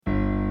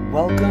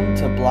Welcome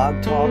to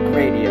Blog Talk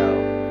Radio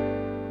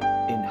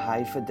in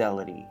high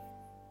fidelity.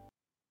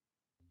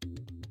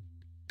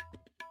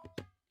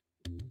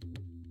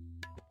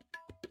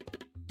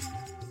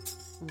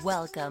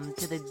 Welcome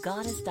to the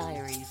Goddess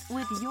Diaries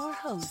with your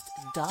host,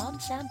 Dawn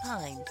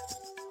Champagne.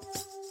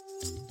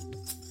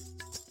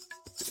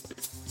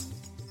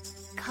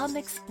 Come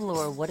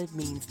explore what it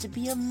means to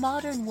be a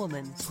modern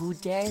woman who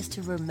dares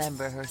to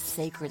remember her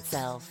sacred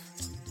self.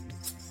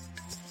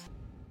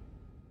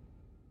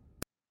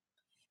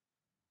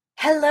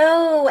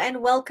 Hello and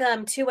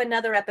welcome to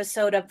another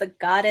episode of the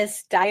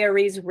Goddess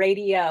Diaries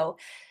Radio.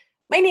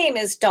 My name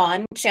is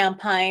Dawn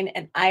Champagne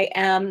and I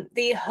am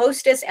the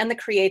hostess and the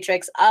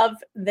creatrix of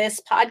this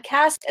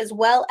podcast, as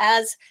well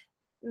as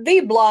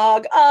the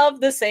blog of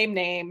the same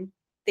name,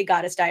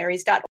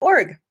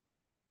 thegoddessdiaries.org.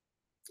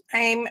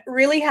 I'm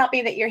really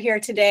happy that you're here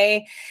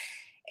today,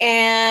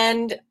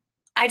 and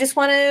I just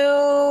want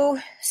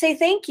to say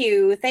thank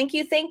you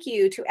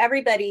to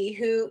everybody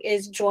who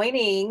is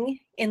joining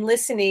and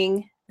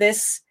listening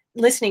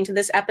to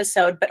this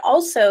episode, but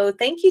also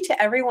thank you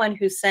to everyone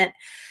who sent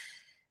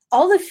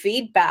all the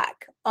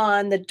feedback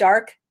on the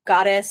Dark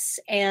Goddess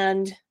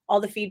and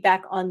all the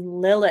feedback on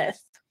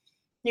Lilith.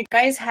 You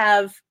guys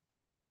have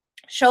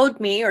showed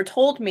me or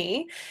told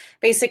me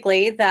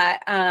basically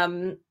that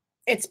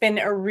it's been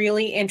a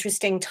really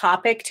interesting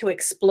topic to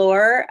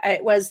explore.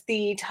 It was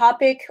the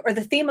topic or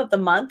the theme of the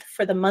month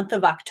for the month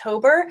of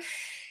October,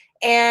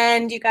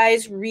 and you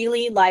guys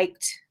really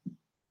liked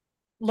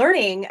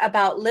learning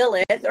about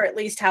Lilith, or at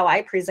least how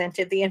I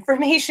presented the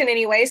information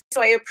anyway.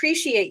 So I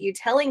appreciate you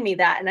telling me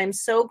that. And I'm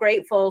so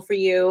grateful for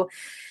you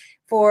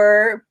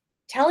for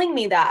telling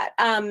me that.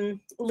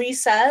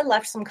 Lisa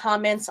left some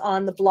comments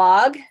on the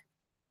blog.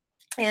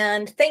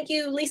 And thank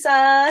you,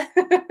 Lisa.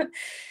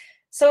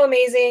 So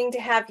amazing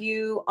to have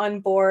you on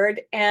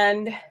board.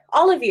 And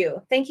all of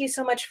you, thank you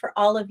so much for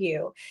all of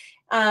you.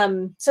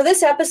 So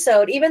this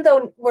episode, even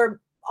though we're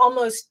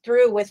almost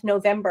through with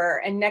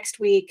November, and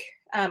next week,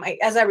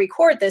 as I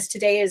record this,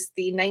 today is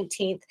the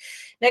 19th.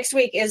 Next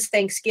week is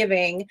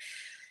Thanksgiving.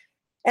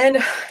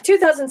 And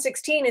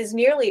 2016 is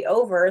nearly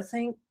over,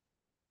 thank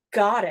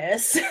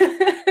Goddess.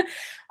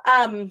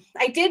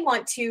 I did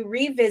want to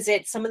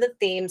revisit some of the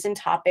themes and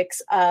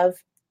topics of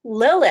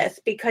Lilith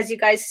because you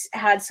guys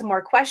had some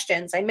more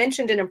questions. I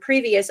mentioned in a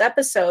previous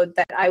episode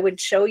that I would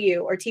show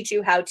you or teach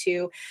you how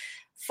to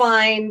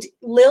find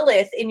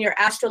Lilith in your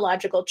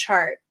astrological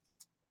chart.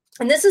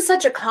 And this is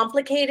such a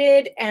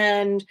complicated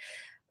and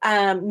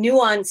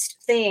nuanced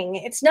thing.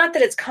 It's not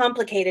that it's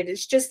complicated.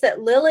 It's just that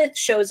Lilith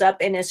shows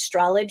up in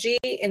astrology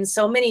in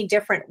so many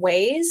different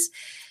ways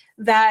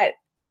that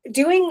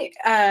doing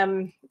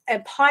a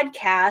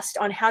podcast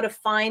on how to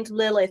find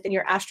Lilith in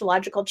your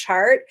astrological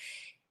chart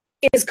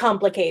is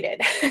complicated.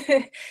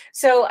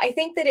 So I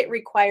think that it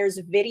requires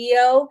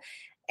video,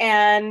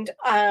 and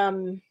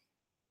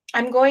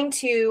I'm going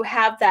to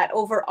have that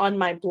over on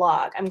my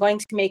blog. I'm going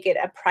to make it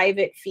a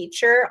private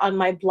feature on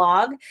my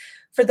blog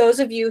for those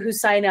of you who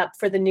sign up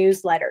for the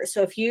newsletter.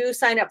 So if you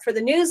sign up for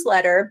the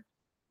newsletter,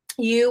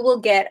 you will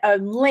get a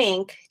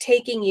link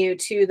taking you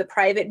to the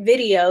private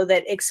video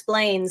that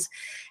explains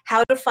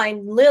how to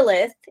find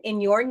Lilith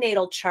in your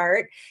natal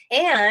chart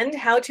and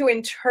how to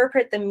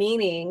interpret the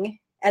meaning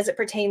as it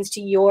pertains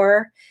to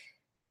your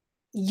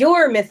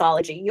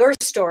mythology, your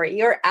story,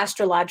 your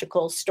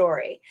astrological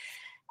story.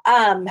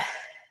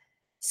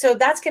 So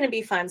that's going to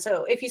be fun.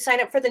 So if you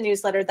sign up for the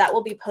newsletter, that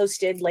will be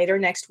posted later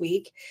next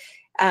week.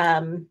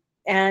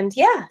 And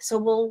yeah, so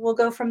we'll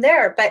go from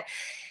there. But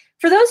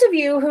for those of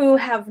you who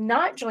have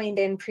not joined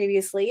in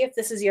previously, if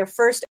this is your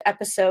first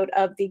episode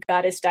of the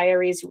Goddess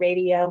Diaries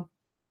Radio,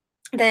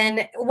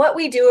 then what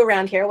we do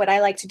around here, what I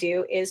like to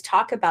do is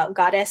talk about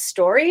goddess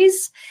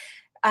stories,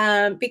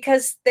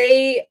 because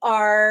they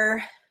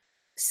are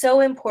so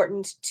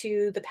important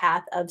to the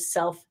path of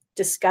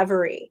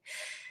self-discovery.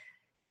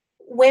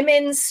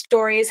 Women's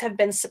stories have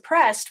been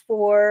suppressed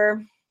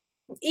for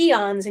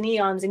eons and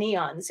eons and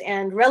eons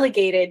and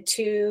relegated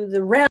to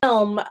the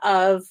realm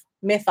of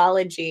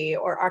mythology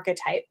or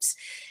archetypes.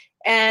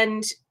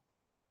 And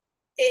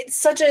it's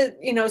such a,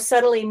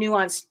 subtly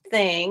nuanced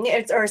thing,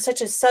 or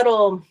such a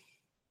subtle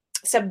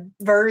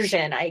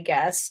subversion, I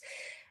guess,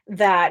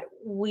 that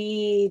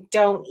we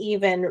don't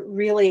even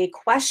really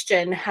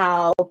question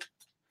how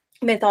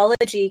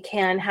mythology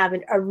can have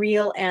a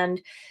real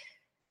and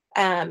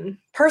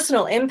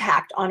personal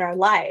impact on our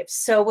lives.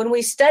 So when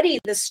we study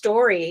the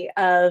story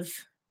of,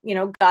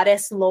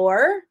 goddess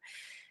lore,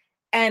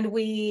 and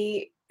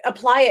we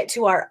apply it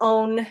to our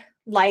own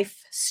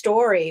life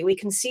story, we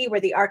can see where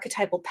the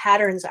archetypal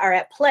patterns are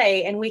at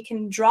play, and we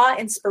can draw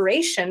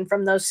inspiration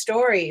from those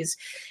stories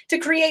to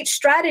create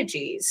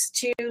strategies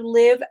to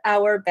live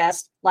our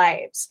best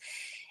lives.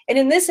 And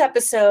in this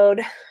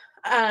episode,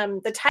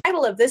 the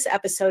title of this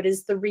episode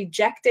is The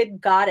Rejected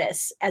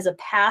Goddess as a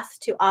Path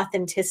to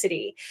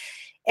Authenticity.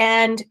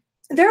 And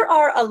there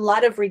are a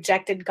lot of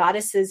rejected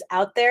goddesses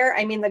out there.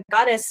 I mean, the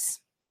goddess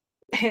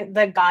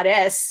the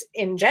goddess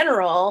in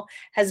general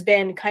has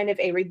been kind of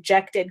a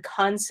rejected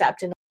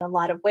concept in a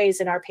lot of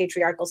ways in our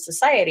patriarchal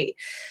society.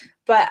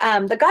 But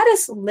the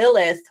goddess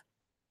Lilith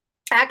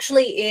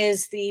actually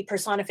is the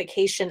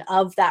personification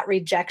of that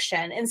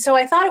rejection. And so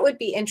I thought it would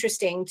be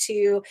interesting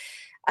to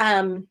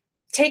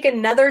take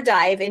another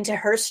dive into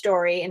her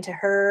story, into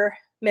her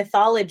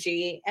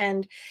mythology,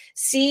 and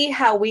see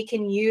how we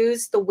can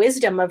use the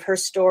wisdom of her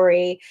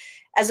story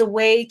as a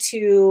way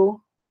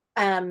to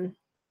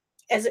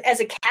as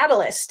a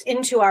catalyst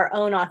into our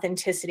own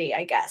authenticity,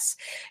 I guess.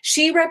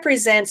 She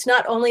represents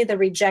not only the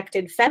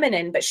rejected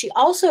feminine, but she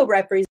also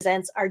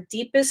represents our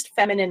deepest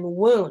feminine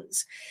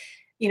wounds,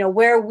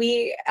 where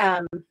we,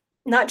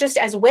 not just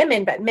as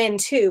women, but men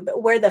too,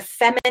 but where the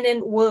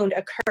feminine wound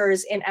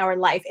occurs in our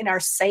life, in our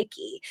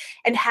psyche,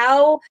 and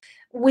how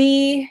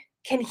we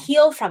can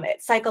heal from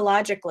it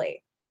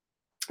psychologically.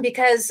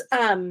 Because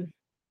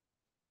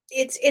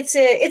it's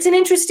an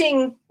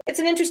interesting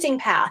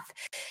path.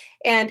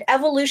 And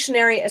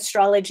evolutionary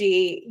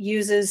astrology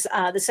uses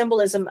the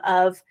symbolism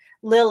of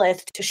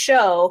Lilith to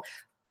show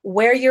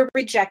where you're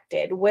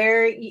rejected,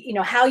 where,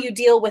 how you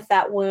deal with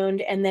that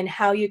wound, and then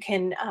how you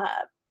can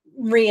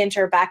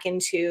re-enter back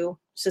into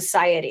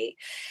society.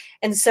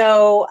 And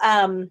so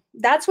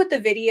that's what the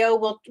video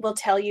will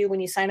tell you when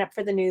you sign up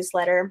for the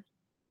newsletter.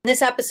 In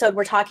this episode,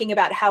 we're talking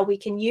about how we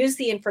can use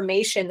the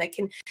information that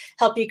can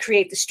help you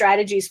create the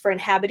strategies for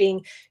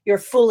inhabiting your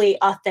fully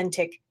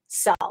authentic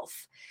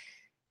self.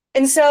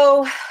 And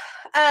so,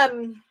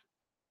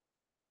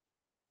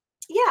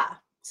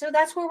 so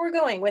that's where we're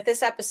going with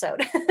this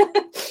episode.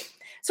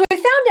 So I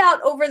found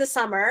out over the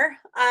summer,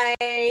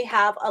 I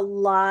have a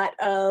lot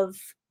of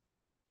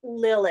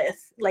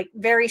Lilith, like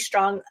very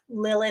strong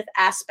Lilith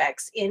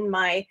aspects in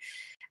my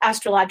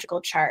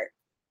astrological chart.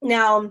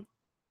 Now,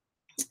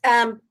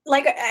 let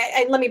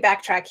me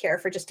backtrack here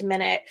for just a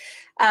minute.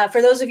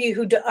 For those of you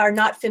who are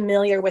not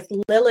familiar with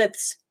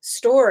Lilith's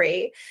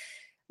story,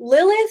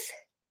 Lilith,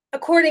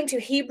 according to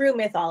Hebrew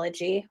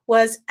mythology,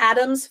 was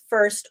Adam's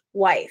first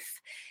wife.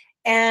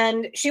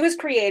 And she was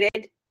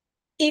created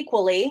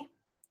equally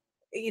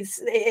in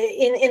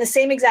the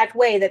same exact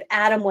way that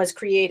Adam was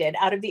created,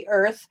 out of the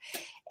earth.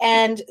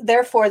 And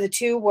therefore, the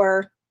two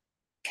were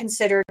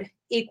considered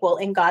equal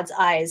in God's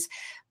eyes.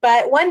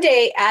 But one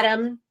day,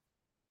 Adam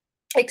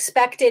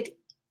expected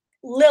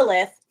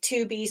Lilith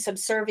to be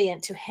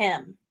subservient to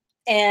him.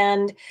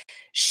 And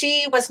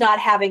she was not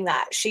having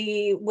that.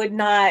 She would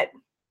not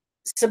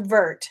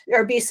subvert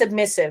or be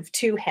submissive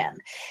to him.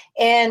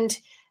 And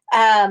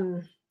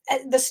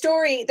the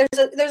story,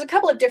 there's a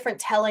couple of different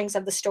tellings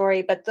of the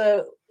story, but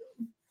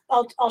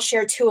I'll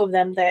share two of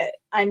them that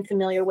I'm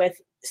familiar with.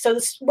 So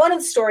one of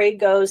the story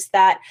goes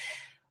that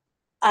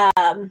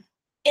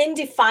in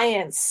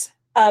defiance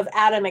of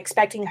Adam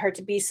expecting her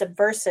to be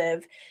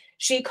subversive,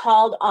 she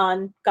called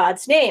on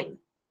God's name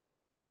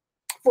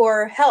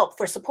for help,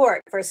 for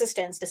support, for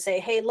assistance, to say,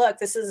 hey, look,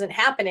 this isn't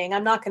happening.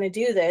 I'm not going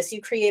to do this.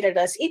 You created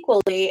us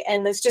equally,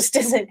 and this just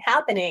isn't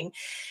happening.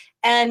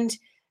 And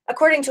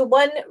according to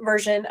one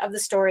version of the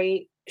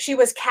story, she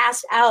was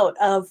cast out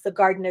of the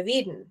Garden of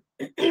Eden.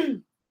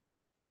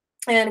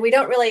 And we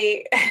don't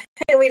really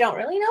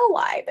know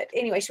why, but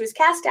anyway, she was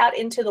cast out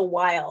into the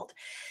wild,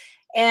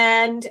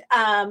 and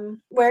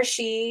where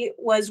she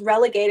was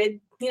relegated,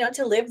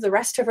 to live the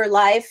rest of her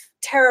life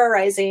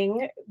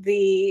terrorizing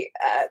the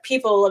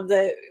people of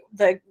the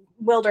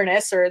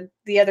wilderness, or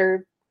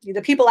the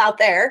people out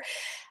there.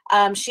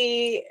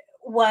 She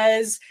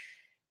was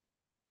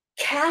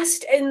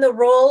cast in the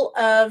role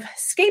of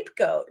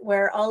scapegoat,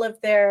 where all of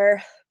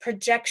their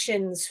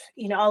projections,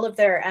 all of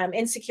their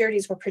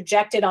insecurities were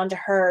projected onto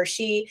her.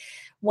 She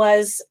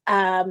was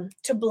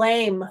to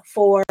blame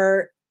for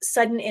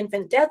sudden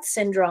infant death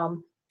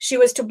syndrome. She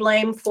was to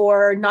blame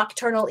for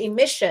nocturnal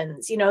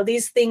emissions.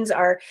 These things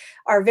are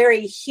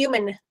very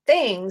human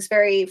things,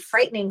 very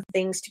frightening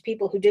things to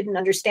people who didn't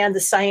understand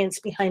the science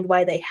behind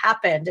why they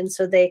happened. And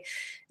so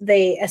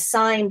they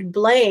assigned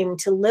blame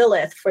to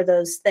Lilith for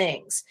those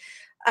things.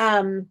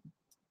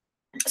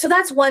 So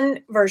that's one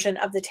version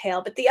of the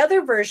tale. But the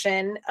other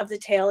version of the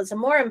tale is a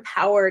more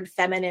empowered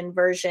feminine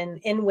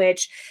version, in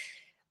which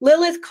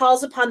Lilith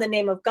calls upon the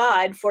name of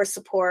God for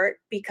support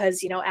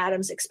because,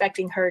 Adam's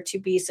expecting her to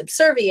be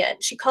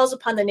subservient. She calls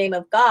upon the name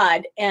of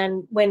God.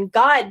 And when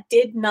God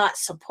did not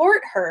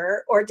support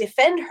her or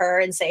defend her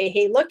and say,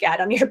 hey, look,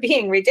 Adam, you're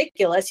being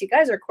ridiculous. You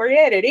guys are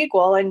created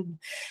equal and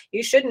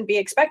you shouldn't be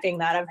expecting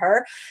that of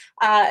her.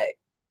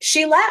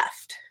 She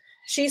left.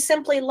 She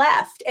simply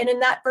left. And in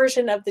that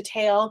version of the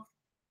tale,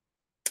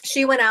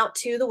 she went out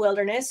to the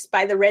wilderness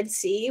by the Red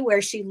Sea,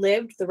 where she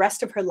lived the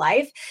rest of her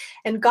life.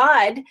 And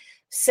God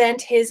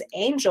sent his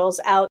angels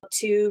out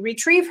to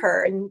retrieve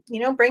her and,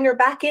 bring her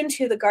back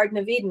into the Garden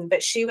of Eden.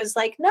 But she was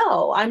like,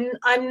 no,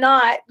 I'm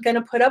not going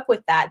to put up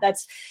with that.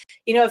 That's,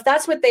 if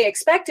that's what they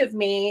expect of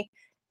me,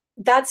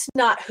 that's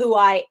not who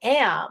I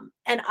am.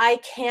 And I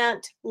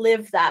can't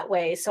live that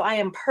way. So I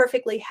am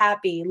perfectly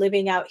happy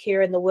living out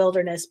here in the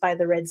wilderness by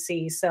the Red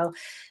Sea. So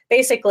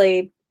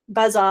basically,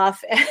 buzz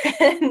off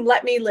and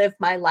let me live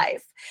my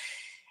life.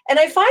 And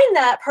I find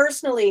that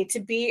personally to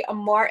be a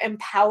more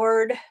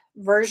empowered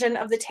version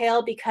of the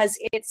tale, because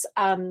it's,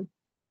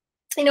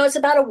 it's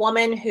about a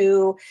woman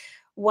who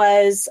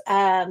was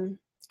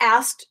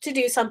asked to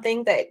do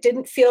something that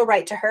didn't feel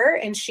right to her,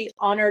 and she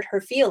honored her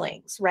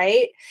feelings,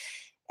 right?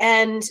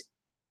 And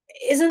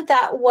isn't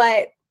that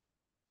what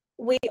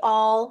we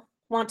all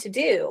want to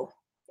do?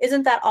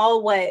 Isn't that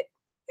all what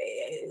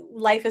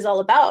life is all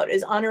about,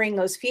 is honoring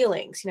those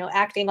feelings,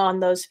 acting on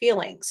those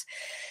feelings?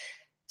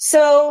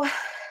 So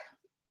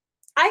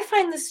I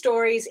find the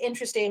stories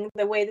interesting,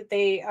 the way that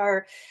they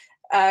are,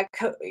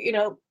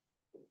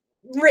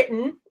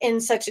 written in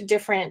such a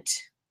different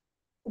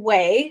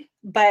way.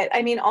 But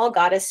I mean, all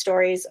goddess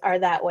stories are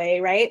that way,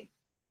 right?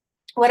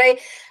 What I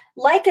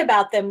like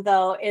about them,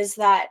 though, is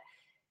that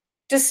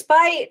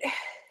despite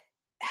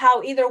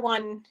how either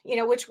one,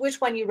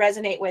 which one you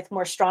resonate with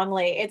more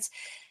strongly, it's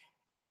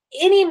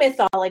any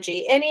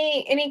mythology,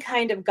 any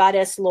kind of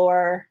goddess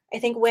lore, I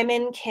think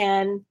women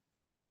can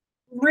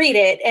read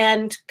it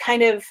and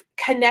kind of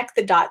connect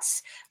the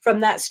dots from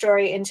that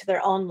story into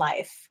their own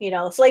life.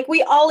 It's like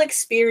we all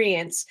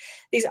experience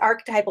these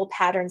archetypal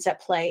patterns at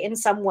play in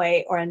some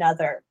way or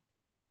another.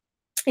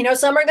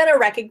 Some are going to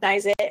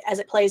recognize it as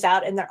it plays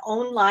out in their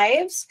own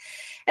lives,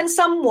 and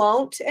some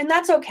won't, and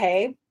that's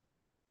okay.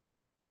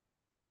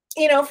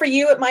 For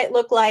you, it might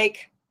look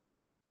like,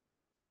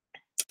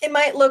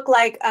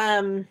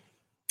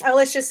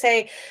 let's just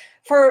say,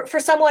 for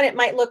someone, it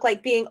might look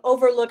like being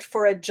overlooked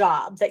for a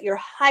job that you're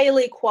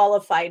highly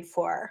qualified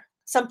for,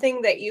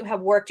 something that you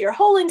have worked your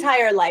whole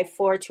entire life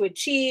for to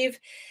achieve,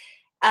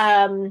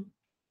 and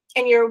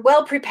you're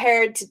well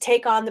prepared to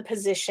take on the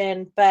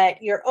position,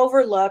 but you're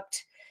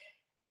overlooked,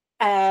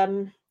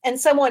 and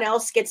someone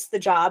else gets the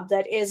job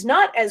that is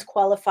not as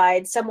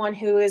qualified, someone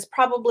who is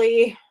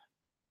probably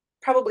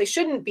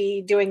shouldn't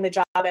be doing the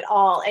job at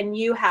all, and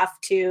you have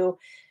to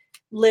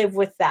live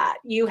with that.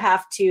 You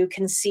have to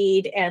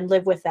concede and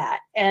live with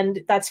that.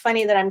 And that's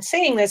funny that I'm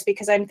saying this,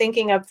 because I'm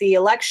thinking of the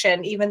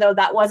election, even though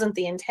that wasn't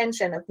the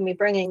intention of me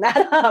bringing that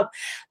up.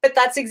 But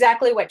that's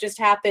exactly what just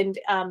happened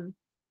on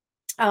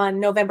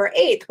November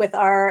 8th with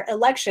our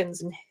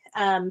elections.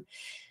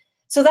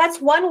 So that's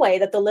one way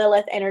that the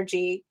Lilith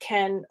energy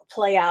can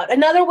play out.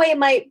 Another way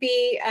might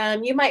be,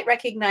 you might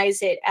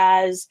recognize it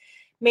as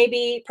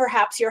maybe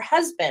perhaps your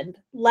husband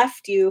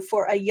left you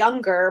for a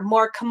younger,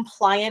 more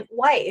compliant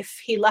wife.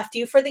 He left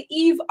you for the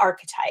Eve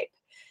archetype.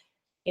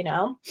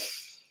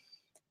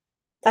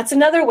 That's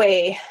another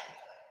way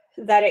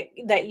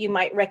that you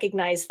might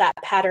recognize that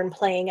pattern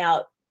playing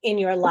out in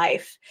your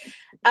life.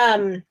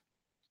 And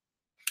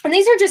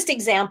these are just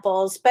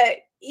examples, but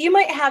you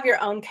might have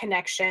your own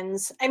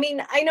connections. I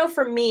mean, I know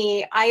for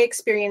me, I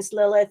experienced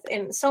Lilith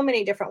in so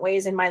many different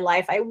ways in my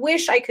life. I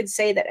wish I could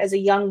say that as a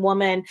young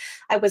woman,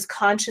 I was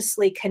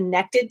consciously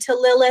connected to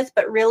Lilith,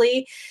 but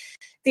really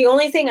the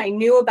only thing I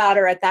knew about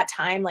her at that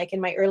time, like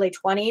in my early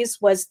 20s,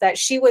 was that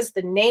she was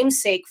the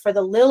namesake for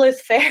the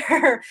Lilith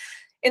Fair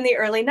in the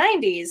early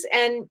 90s.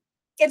 And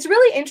it's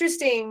really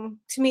interesting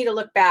to me to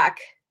look back,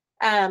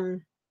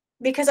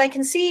 because I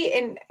can see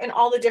in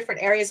all the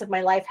different areas of my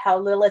life how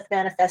Lilith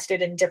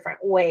manifested in different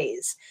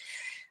ways.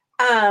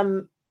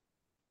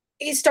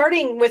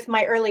 Starting with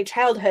my early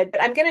childhood,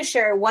 but I'm going to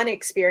share one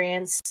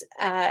experience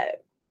and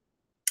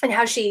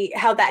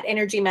how that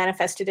energy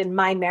manifested in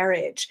my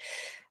marriage.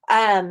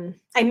 I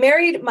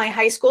married my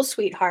high school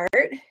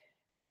sweetheart.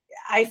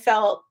 I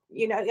felt,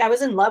 I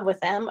was in love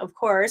with him, of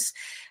course.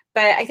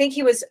 But I think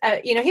he was,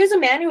 he was a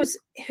man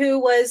who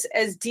was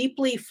as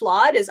deeply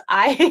flawed as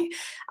I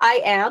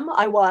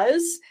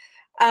was.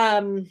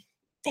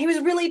 He was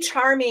really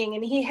charming,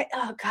 and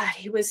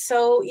he was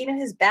so,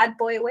 his bad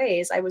boy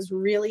ways. I was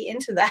really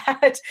into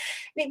that.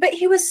 But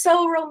he was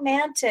so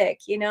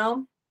romantic,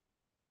 and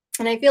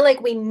I feel like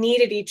we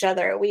needed each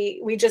other.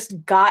 We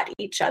just got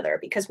each other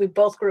because we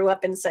both grew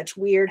up in such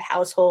weird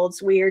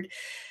households, weird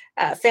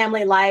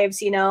family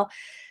lives,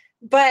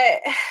 But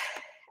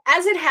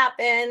as it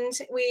happened,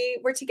 we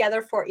were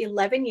together for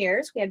 11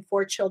 years. We had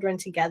 4 children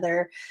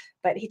together,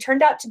 but he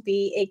turned out to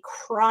be a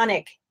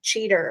chronic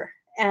cheater.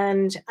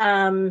 And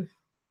I'm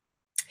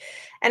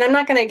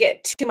not going to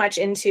get too much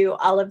into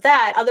all of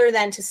that, other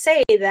than to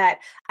say that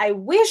I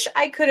wish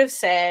I could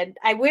say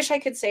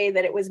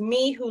that it was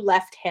me who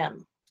left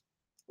him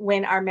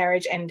when our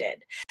marriage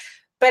ended.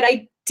 But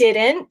I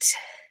didn't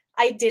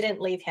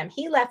leave him.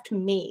 He left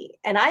me,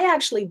 and I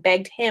actually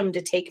begged him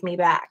to take me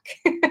back.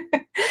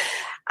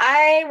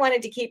 I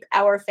wanted to keep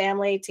our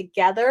family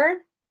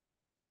together.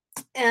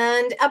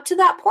 And up to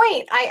that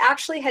point, I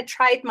actually had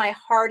tried my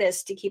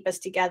hardest to keep us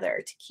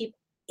together, to keep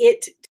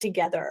it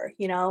together,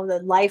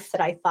 the life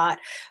that I thought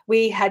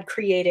we had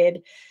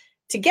created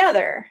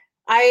together.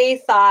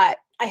 I thought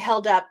I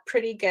held up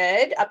pretty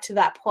good up to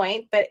that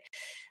point, but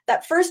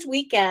that first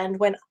weekend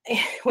when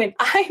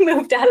I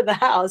moved out of the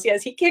house,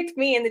 yes, he kicked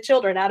me and the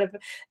children out of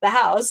the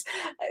house.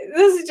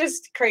 This is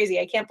just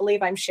crazy. I can't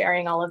believe I'm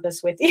sharing all of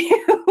this with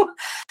you.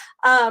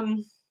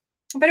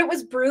 But it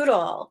was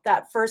brutal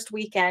that first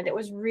weekend. It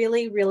was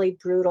really, really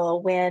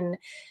brutal when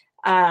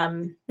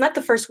not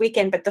the first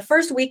weekend, but the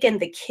first weekend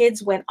the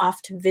kids went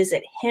off to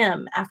visit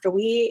him after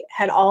we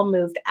had all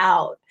moved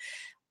out.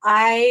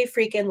 I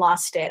freaking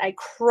lost it. I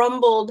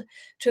crumbled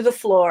to the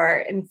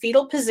floor in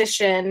fetal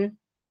position,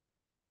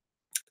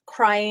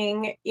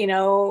 crying,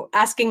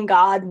 asking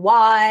God,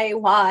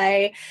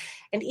 why?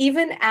 And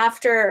even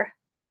after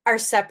our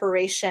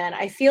separation,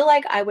 I feel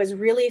like I was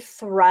really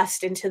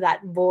thrust into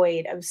that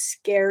void of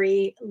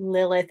scary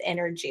Lilith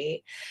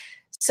energy.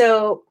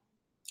 So,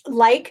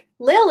 like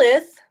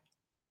Lilith,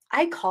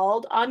 I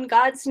called on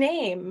God's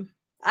name.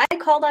 I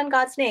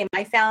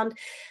found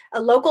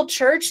a local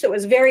church that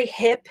was very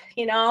hip.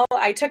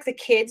 I took the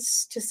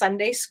kids to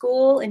Sunday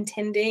school,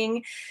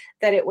 intending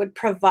that it would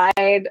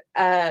provide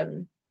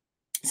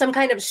some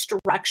kind of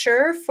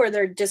structure for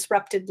their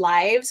disrupted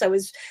lives. I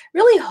was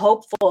really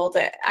hopeful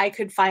that I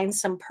could find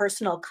some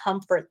personal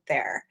comfort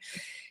there.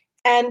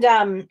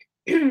 And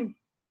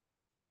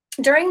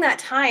during that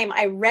time,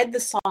 I read the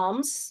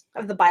Psalms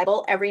of the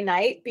Bible every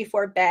night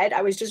before bed.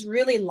 I was just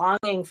really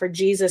longing for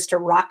Jesus to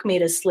rock me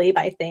to sleep,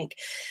 I think.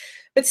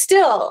 But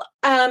still,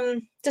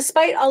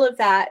 despite all of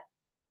that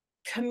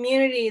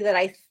community that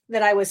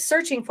I was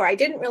searching for, I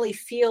didn't really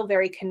feel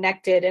very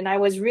connected. And I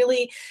was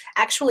really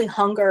actually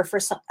hungry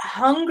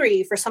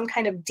for some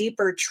kind of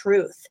deeper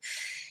truth.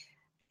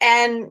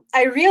 And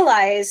I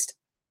realized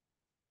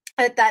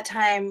at that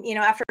time,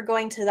 after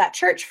going to that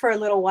church for a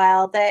little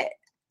while, that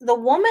the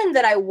woman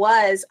that I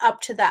was up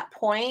to that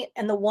point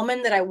and the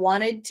woman that I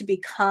wanted to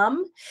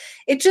become,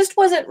 it just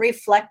wasn't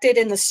reflected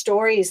in the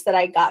stories that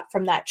I got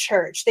from that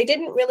church. They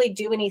didn't really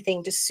do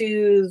anything to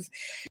soothe,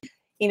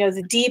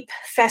 the deep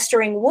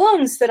festering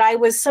wounds that I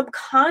was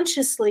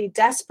subconsciously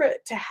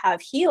desperate to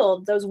have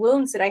healed, those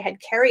wounds that I had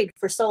carried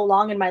for so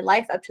long in my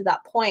life up to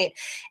that point.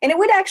 And it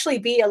would actually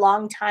be a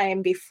long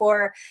time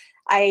before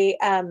I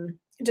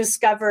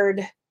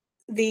discovered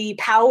the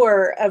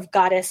power of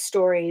goddess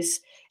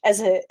stories as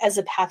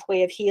a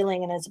pathway of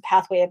healing and as a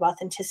pathway of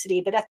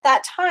authenticity. But at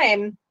that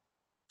time,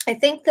 I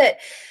think that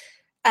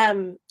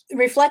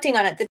reflecting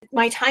on it,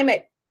 my time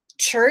at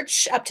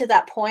church up to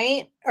that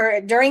point,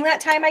 or during that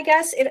time, I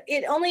guess,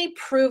 it only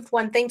proved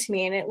one thing to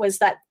me, and it was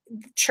that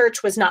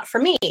church was not for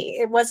me.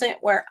 It wasn't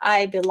where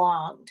I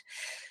belonged.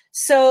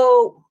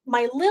 So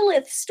my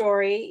Lilith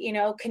story,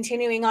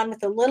 continuing on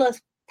with the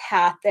Lilith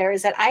path there,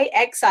 is that I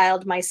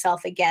exiled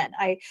myself again.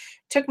 I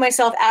took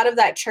myself out of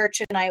that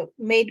church and I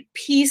made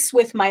peace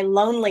with my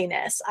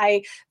loneliness.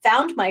 I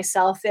found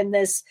myself in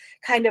this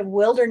kind of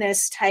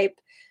wilderness type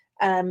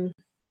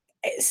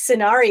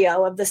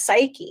scenario of the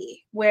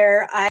psyche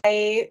where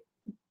I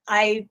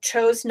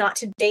chose not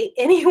to date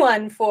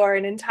anyone for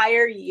an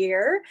entire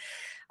year.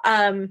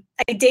 I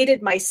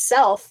dated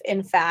myself,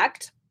 in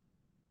fact.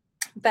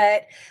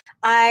 But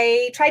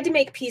I tried to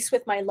make peace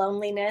with my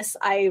loneliness.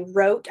 I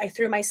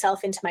threw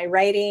myself into my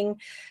writing.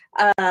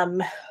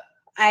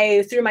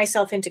 I threw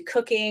myself into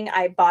cooking.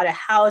 I bought a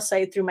house.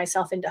 I threw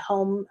myself into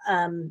home,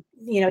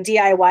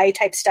 DIY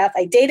type stuff.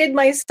 I dated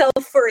myself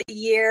for a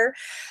year.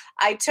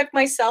 I took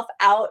myself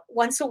out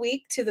once a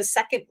week to the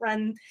second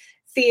run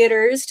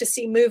theaters to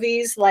see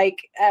movies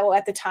like,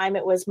 at the time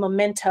it was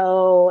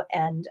Memento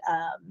and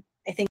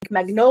I think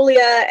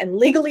Magnolia and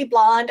Legally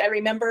Blonde. I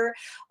remember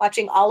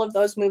watching all of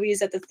those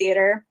movies at the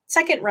theater,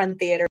 second run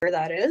theater,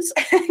 that is,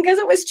 because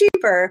it was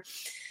cheaper.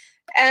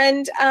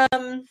 And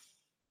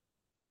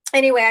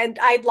anyway,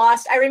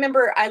 I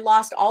remember I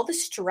lost all the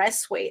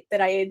stress weight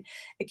that I had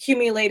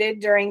accumulated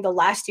during the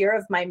last year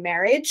of my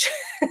marriage,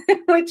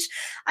 which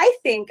I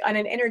think on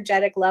an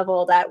energetic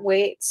level, that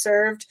weight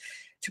served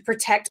to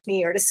protect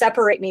me or to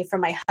separate me from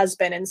my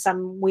husband in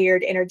some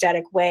weird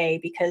energetic way,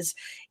 because,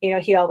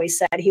 he always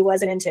said he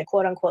wasn't into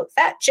quote unquote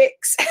fat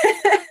chicks.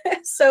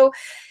 So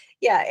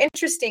yeah,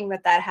 interesting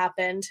that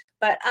happened.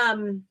 But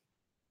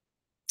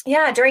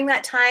during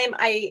that time,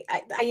 I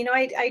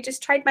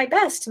just tried my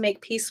best to make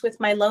peace with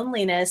my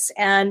loneliness.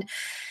 And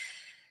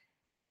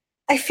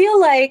I feel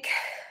like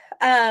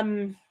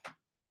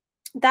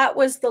that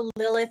was the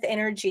Lilith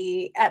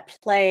energy at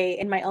play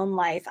in my own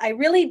life. I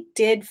really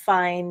did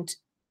find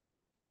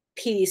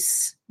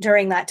peace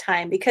during that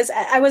time because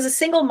I was a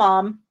single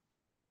mom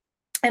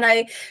and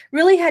I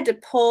really had to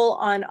pull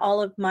on all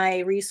of my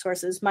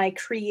resources, my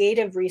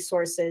creative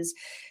resources,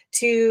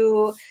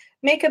 to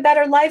make a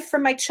better life for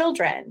my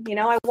children.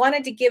 I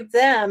wanted to give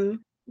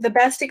them the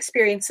best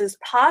experiences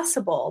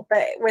possible,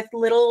 but with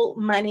little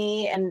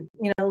money and,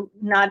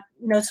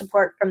 no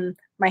support from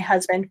my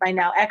husband, my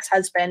now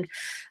ex-husband.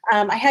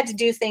 I had to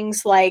do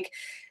things like,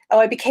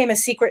 I became a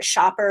secret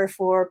shopper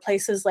for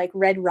places like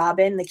Red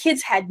Robin. The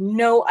kids had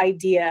no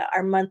idea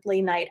our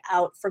monthly night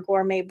out for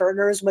gourmet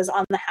burgers was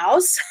on the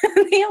house.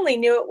 They only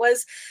knew it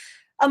was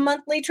a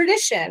monthly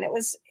tradition. It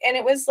was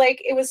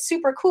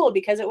super cool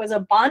because it was a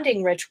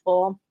bonding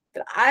ritual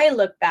that I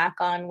look back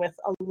on with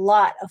a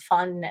lot of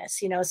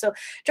fondness, So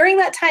during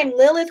that time,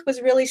 Lilith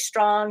was really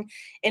strong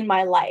in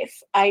my life.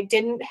 I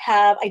didn't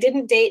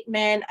date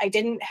men. I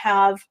didn't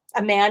have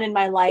a man in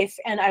my life.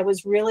 And I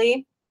was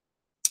really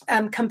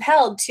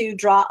compelled to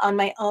draw on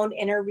my own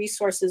inner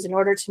resources in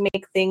order to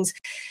make things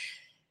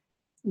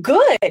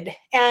good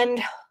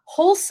and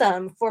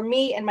wholesome for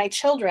me and my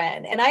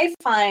children. And I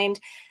find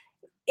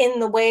in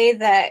the way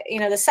that,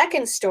 the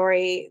second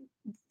story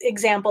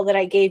example that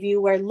I gave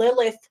you, where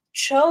Lilith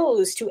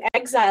chose to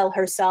exile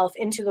herself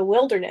into the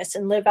wilderness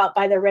and live out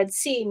by the Red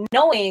Sea,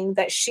 knowing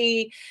that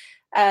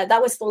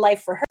that was the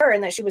life for her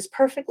and that she was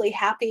perfectly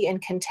happy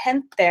and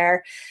content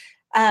there.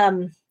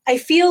 I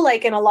feel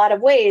like in a lot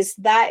of ways,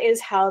 that is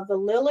how the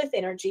Lilith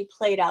energy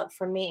played out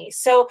for me.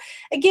 So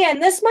again,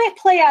 this might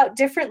play out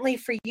differently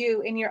for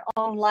you in your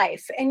own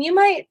life. And you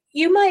might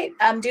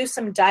do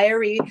some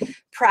diary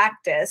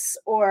practice,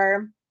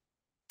 or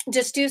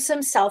just do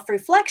some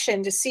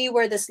self-reflection to see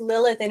where this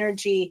Lilith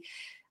energy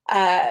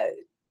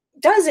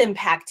does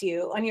impact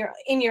you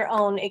in your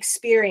own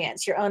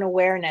experience, your own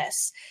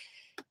awareness.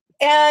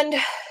 And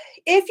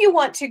if you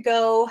want to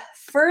go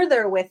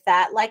further with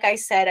that, like I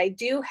said, I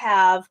do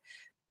have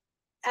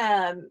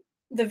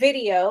the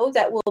video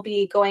that will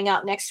be going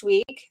out next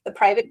week, the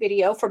private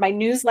video for my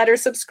newsletter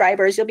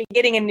subscribers. You'll be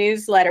getting a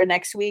newsletter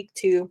next week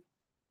to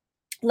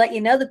let you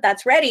know that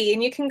that's ready,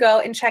 and you can go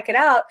and check it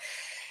out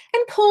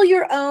and pull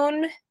your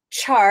own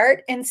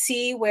chart and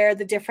see where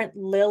the different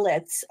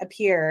Liliths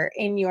appear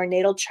in your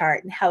natal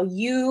chart, and how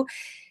you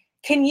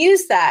can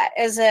use that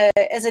as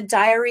a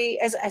diary,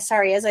 as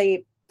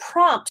a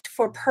prompt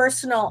for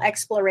personal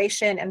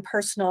exploration and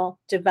personal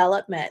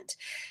development.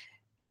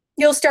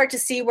 You'll start to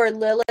see where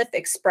Lilith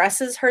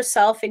expresses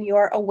herself in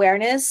your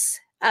awareness.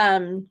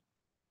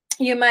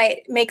 You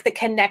might make the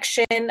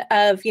connection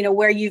of,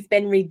 where you've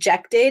been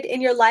rejected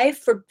in your life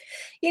for,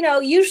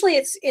 usually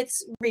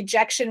it's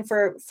rejection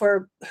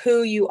for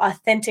who you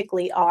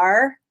authentically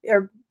are,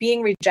 or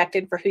being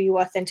rejected for who you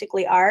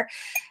authentically are.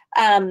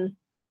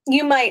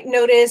 You might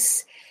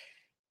notice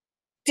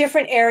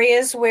different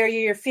areas where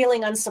you're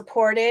feeling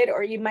unsupported,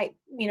 or you might,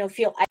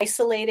 feel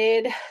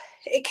isolated.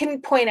 It can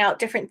point out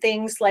different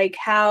things like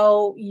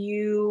how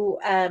you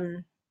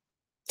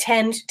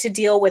tend to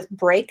deal with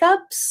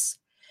breakups,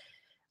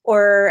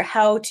 or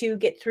how to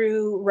get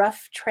through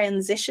rough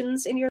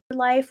transitions in your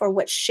life, or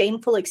what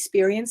shameful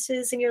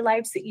experiences in your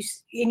life that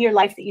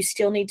you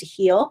still need to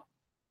heal.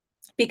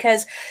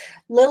 Because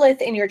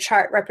Lilith in your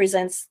chart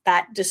represents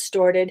that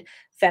distorted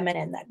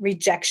feminine, that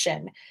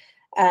rejection.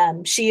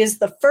 She is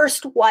the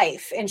first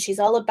wife, and she's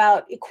all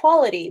about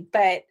equality,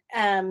 but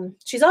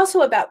she's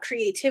also about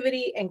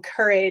creativity and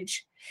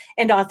courage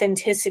and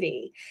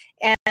authenticity,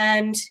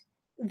 and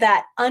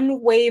that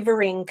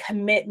unwavering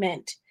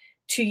commitment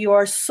to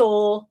your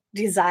soul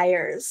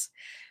desires.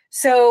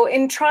 So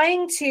in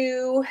trying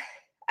to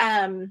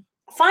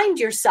find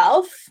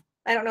yourself,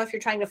 I don't know if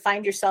you're trying to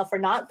find yourself or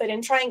not, but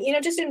in trying,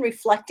 just in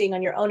reflecting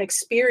on your own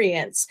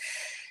experience,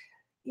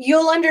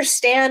 you'll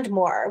understand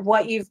more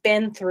what you've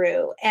been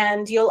through,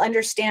 and you'll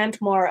understand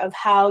more of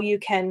how you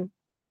can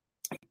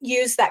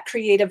use that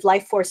creative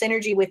life force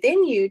energy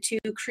within you to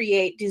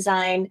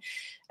design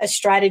a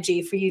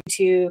strategy for you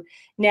to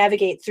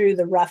navigate through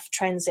the rough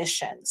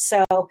transition.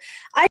 So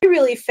I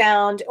really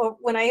found,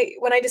 when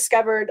I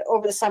discovered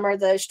over the summer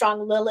the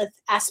strong Lilith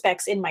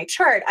aspects in my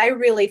chart, I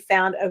really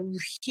found a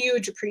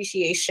huge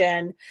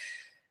appreciation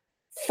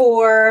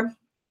for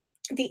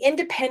the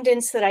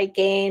independence that I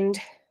gained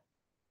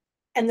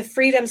and the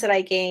freedoms that I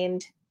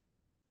gained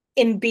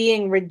in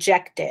being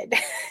rejected,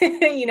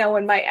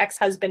 when my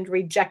ex-husband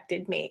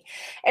rejected me.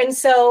 And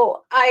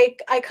so I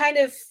kind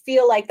of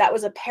feel like that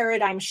was a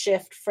paradigm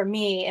shift for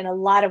me in a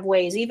lot of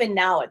ways, even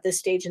now at this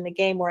stage in the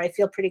game, where I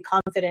feel pretty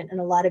confident in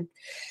a lot of,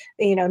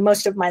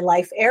 most of my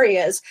life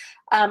areas.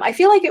 I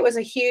feel like it was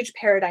a huge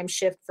paradigm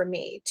shift for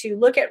me to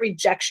look at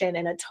rejection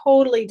in a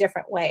totally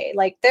different way.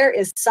 Like, there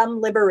is some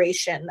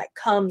liberation that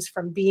comes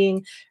from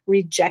being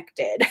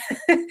rejected.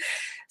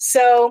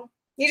 So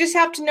you just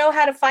have to know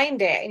how to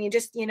find it, and you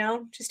just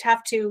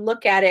have to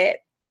look at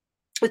it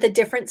with a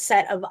different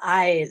set of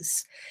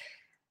eyes.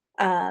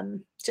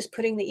 Just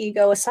putting the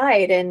ego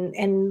aside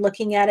and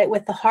looking at it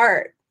with the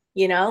heart,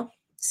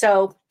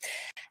 So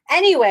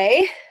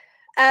anyway,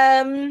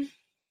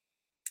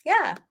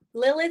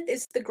 Lilith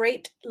is the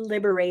great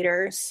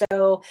liberator.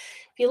 So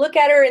if you look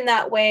at her in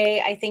that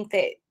way, I think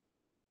that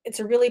it's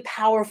a really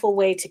powerful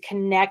way to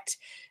connect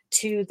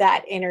to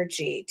that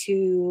energy,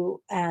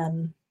 to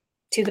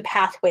the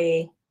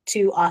pathway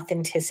to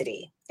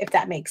authenticity, if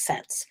that makes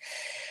sense.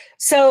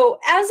 So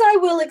as I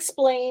will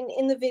explain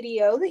in the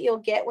video that you'll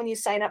get when you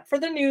sign up for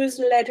the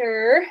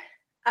newsletter,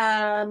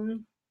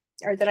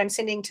 or that I'm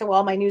sending to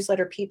all my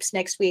newsletter peeps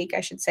next week,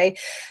 I should say,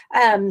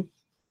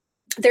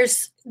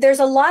 there's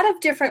a lot of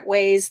different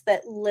ways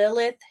that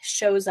Lilith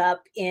shows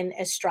up in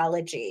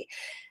astrology.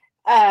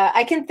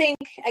 I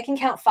can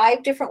count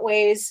 5 different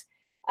ways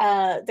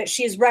that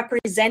she is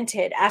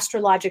represented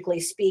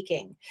astrologically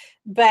speaking.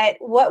 But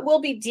what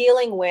we'll be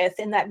dealing with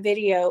in that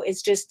video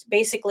is just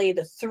basically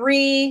the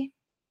three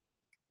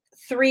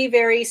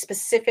very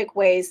specific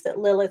ways that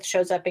Lilith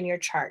shows up in your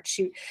chart.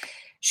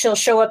 She'll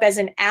show up as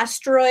an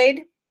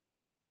asteroid,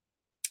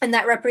 and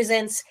that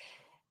represents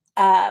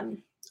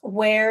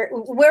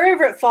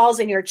wherever it falls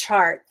in your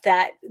chart,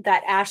 that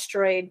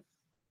asteroid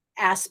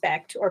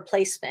aspect or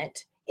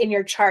placement in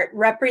your chart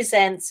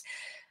represents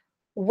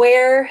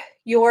where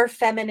your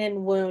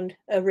feminine wound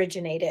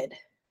originated.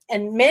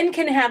 And men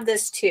can have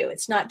this too.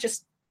 It's not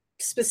just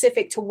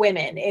specific to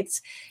women. It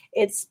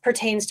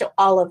pertains to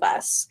all of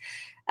us.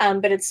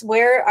 But it's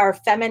where our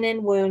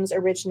feminine wounds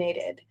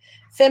originated.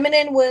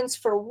 Feminine wounds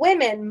for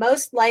women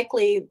most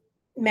likely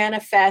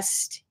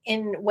manifest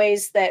in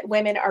ways that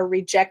women are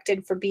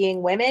rejected for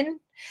being women.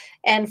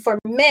 And for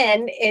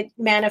men, it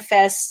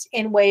manifests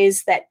in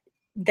ways that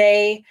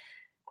they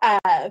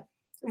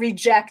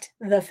reject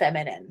the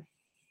feminine.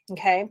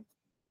 Okay.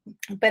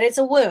 But it's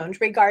a wound,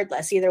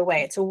 regardless. Either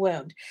way, it's a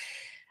wound.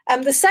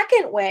 The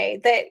second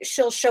way that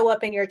she'll show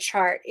up in your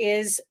chart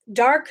is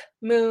Dark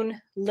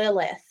Moon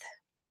Lilith.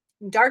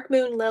 Dark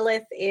Moon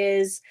Lilith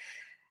is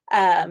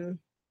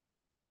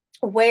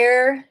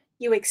where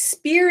you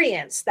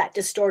experience that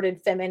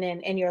distorted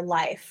feminine in your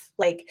life,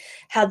 like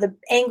how the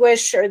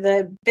anguish or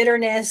the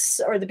bitterness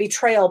or the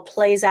betrayal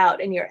plays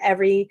out in your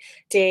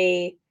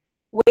everyday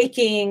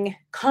waking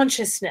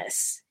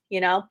consciousness,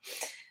 you know?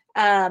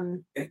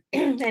 And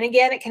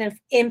again, it can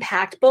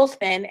impact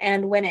both men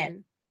and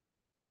women.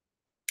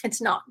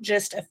 It's not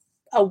just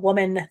a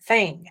woman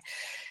thing.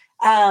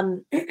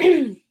 But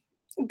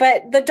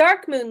the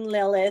Dark Moon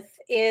Lilith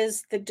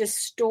is the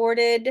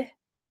distorted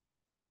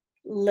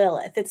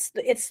Lilith.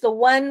 It's the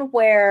one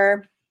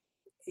where,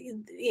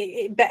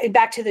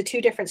 back to the two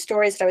different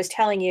stories that I was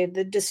telling you,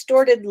 the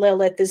distorted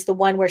Lilith is the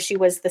one where she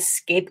was the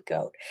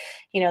scapegoat.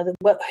 You know,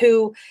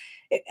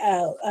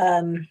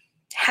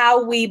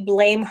 how we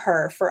blame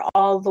her for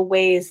all the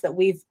ways that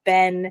we've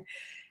been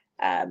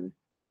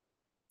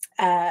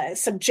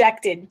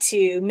subjected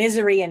to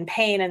misery and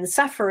pain and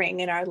suffering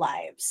in our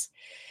lives.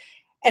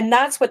 And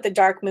that's what the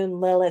Dark Moon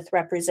Lilith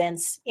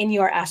represents in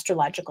your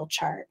astrological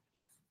chart.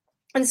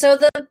 And so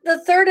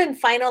the third and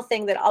final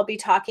thing that I'll be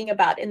talking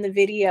about in the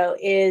video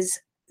is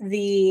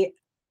the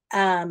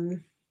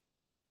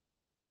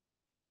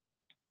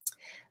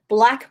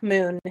Black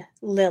Moon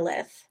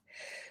Lilith,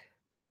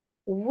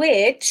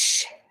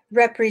 which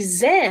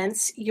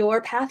represents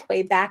your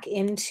pathway back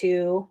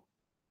into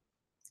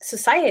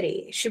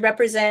society. She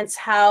represents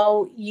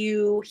how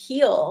you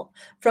heal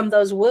from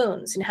those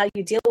wounds and how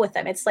you deal with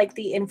them. It's like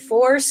the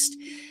enforced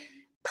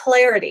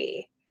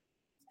clarity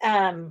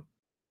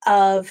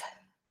of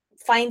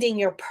finding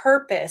your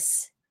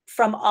purpose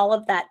from all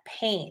of that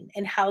pain,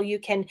 and how you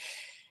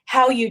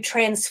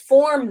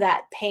transform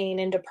that pain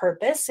into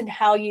purpose, and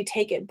how you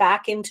take it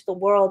back into the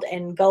world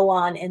and go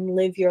on and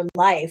live your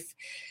life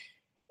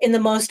in the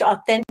most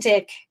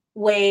authentic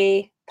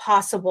way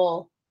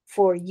possible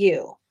for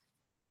you.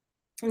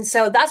 And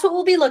so that's what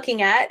we'll be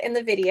looking at in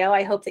the video.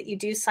 I hope that you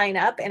do sign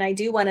up, and I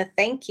do want to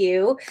thank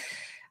you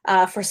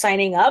for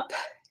signing up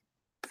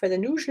for the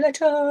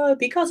newsletter,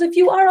 because if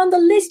you are on the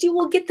list, you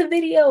will get the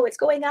video. It's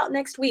going out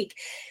next week.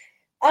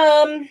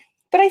 But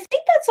I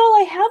think that's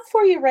all I have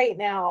for you right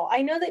now.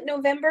 I know that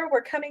November,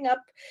 we're coming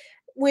up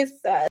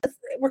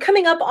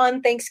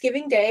on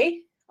Thanksgiving Day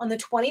on the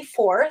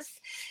 24th.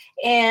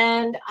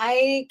 And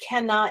I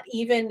cannot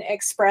even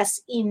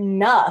express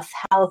enough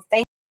how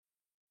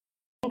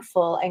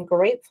thankful and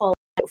grateful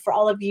for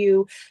all of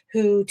you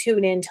who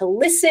tune in to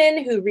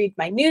listen, who read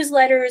my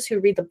newsletters, who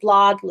read the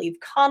blog, leave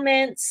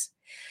comments,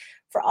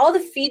 for all the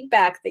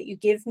feedback that you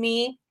give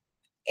me.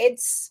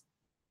 It's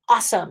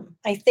awesome.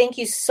 I thank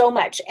you so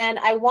much. And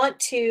I was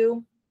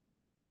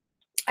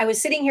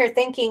sitting here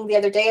thinking the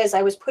other day as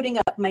I was putting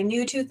up my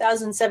new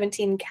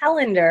 2017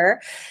 calendar,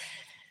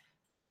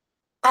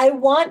 I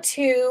want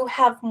to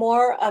have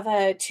more of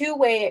a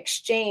two-way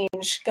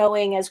exchange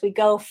going as we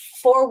go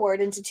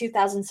forward into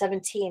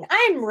 2017.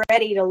 I'm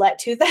ready to let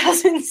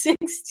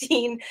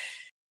 2016.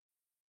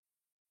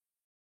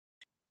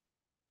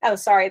 Oh,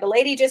 sorry. The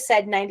lady just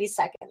said 90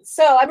 seconds.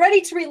 So I'm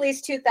ready to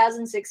release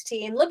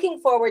 2016. Looking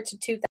forward to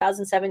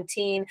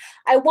 2017.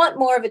 I want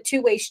more of a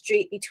two-way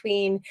street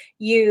between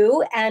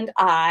you and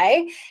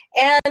I.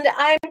 And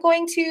I'm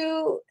going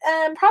to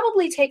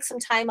probably take some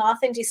time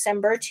off in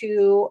December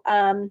to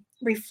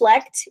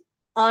reflect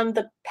on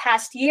the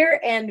past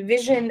year and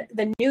vision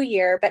the new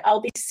year. But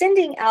I'll be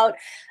sending out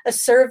a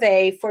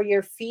survey for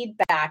your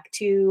feedback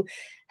to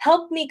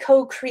help me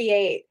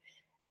co-create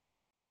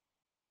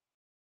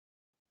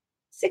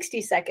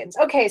 60 seconds.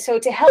 Okay, so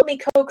to help me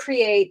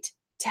co-create,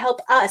 to help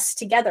us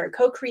together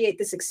co-create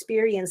this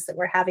experience that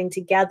we're having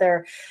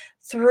together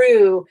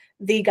through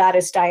the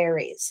Goddess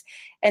Diaries.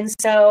 And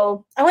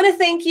so I want to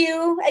thank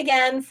you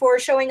again for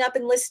showing up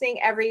and listening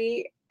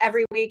every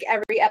week,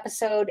 every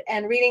episode,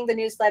 and reading the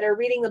newsletter,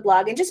 reading the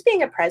blog, and just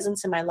being a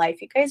presence in my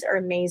life. You guys are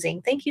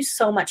amazing. Thank you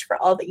so much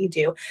for all that you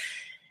do.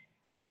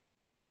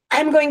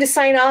 I'm going to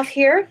sign off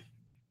here.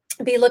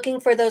 Be looking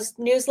for those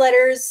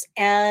newsletters,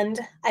 and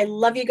I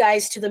love you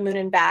guys to the moon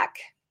and back.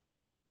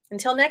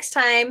 Until next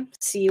time,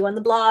 see you on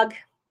the blog.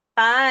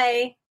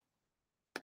 Bye.